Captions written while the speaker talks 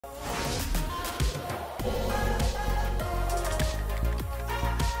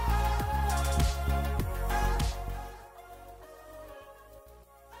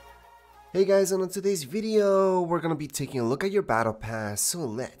Hey guys, and on today's video, we're gonna be taking a look at your battle pass. So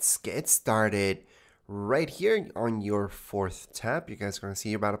let's get started. Right here on your fourth tab, you guys are gonna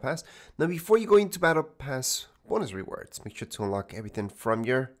see your battle pass. Now, before you go into battle pass bonus rewards, make sure to unlock everything from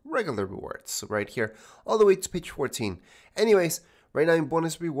your regular rewards. So right here, all the way to page 14. Anyways, right now in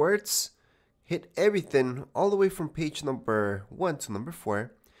bonus rewards, hit everything all the way from page number 1 to number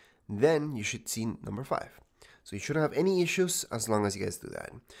 4. Then you should see number 5. So you shouldn't have any issues as long as you guys do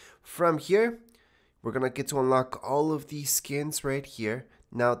that. From here, we're gonna get to unlock all of these skins right here.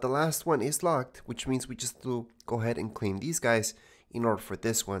 Now the last one is locked, which means we just have to go ahead and claim these guys in order for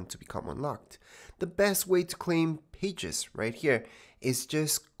this one to become unlocked. The best way to claim pages right here is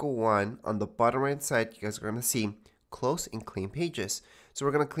just go on the bottom right side. You guys are gonna see close and claim pages. So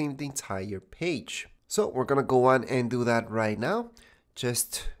we're gonna claim the entire page. So we're gonna go on and do that right now.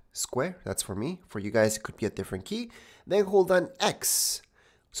 Just square, that's for me. For you guys, it could be a different key. Then hold on X.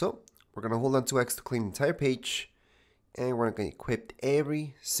 So we're gonna hold on to X to claim the entire page, and we're gonna equip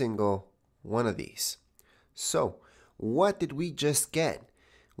every single one of these. So what did we just get?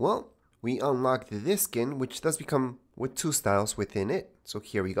 Well, we unlocked this skin, which does become with 2 styles within it. So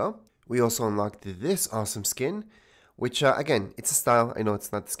here we go. We also unlocked this awesome skin, which again, it's a style. I know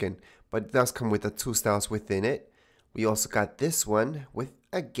it's not the skin, but it does come with the 2 styles within it. We also got this one with,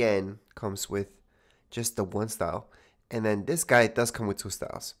 again, comes with just the 1 style. And then this guy does come with 2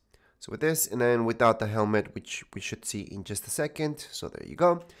 styles. So with this, and then without the helmet, which we should see in just a second. So there you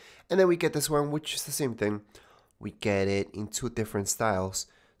go. And then we get this one, which is the same thing. We get it in 2 different styles.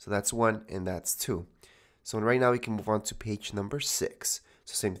 So that's 1 and that's 2. So right now we can move on to page number 6.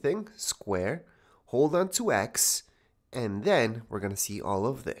 So same thing, square, hold on to X, and then we're going to see all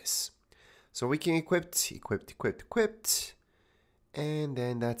of this. So we can equipped, and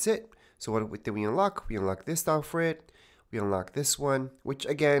then that's it. So what did we unlock? We unlock this style for it. We unlock this one, which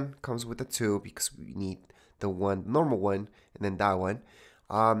again comes with a 2 because we need the one normal one and then that one.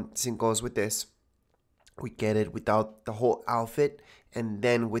 Same goes with this. We get it without the whole outfit and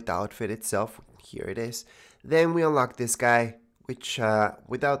then with the outfit itself. Here it is. Then we unlock this guy, which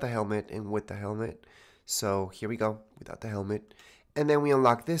without the helmet and with the helmet. So here we go, without the helmet. And then we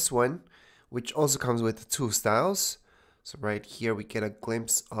unlock this one, which also comes with 2 styles. So right here we get a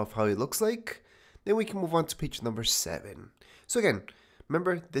glimpse of how it looks like. Then we can move on to page number 7. So again,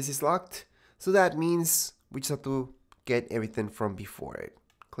 remember this is locked. So that means we just have to get everything from before it.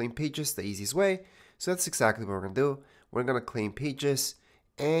 Claim pages the easiest way. So that's exactly what we're gonna do. We're gonna claim pages.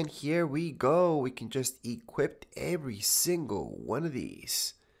 And here we go. We can just equip every single one of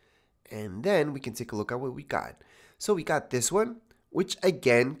these. And then we can take a look at what we got. So we got this one, which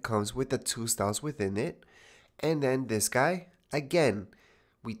again comes with the 2 styles within it. And then this guy, again,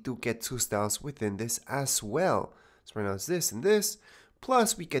 we do get 2 styles within this as well. So right now it's this and this,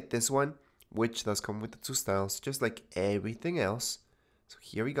 plus we get this one, which does come with the 2 styles, just like everything else. So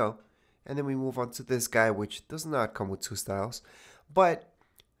here we go. And then we move on to this guy, which does not come with 2 styles, but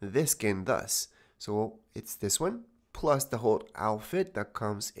this skin does. So it's this one, plus the whole outfit that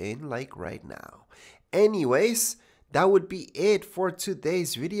comes in like right now. Anyways, that would be it for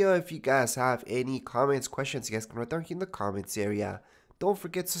today's video. If you guys have any comments, questions, you guys can write down here in the comments area. Don't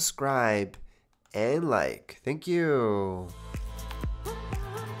forget to subscribe and like. Thank you.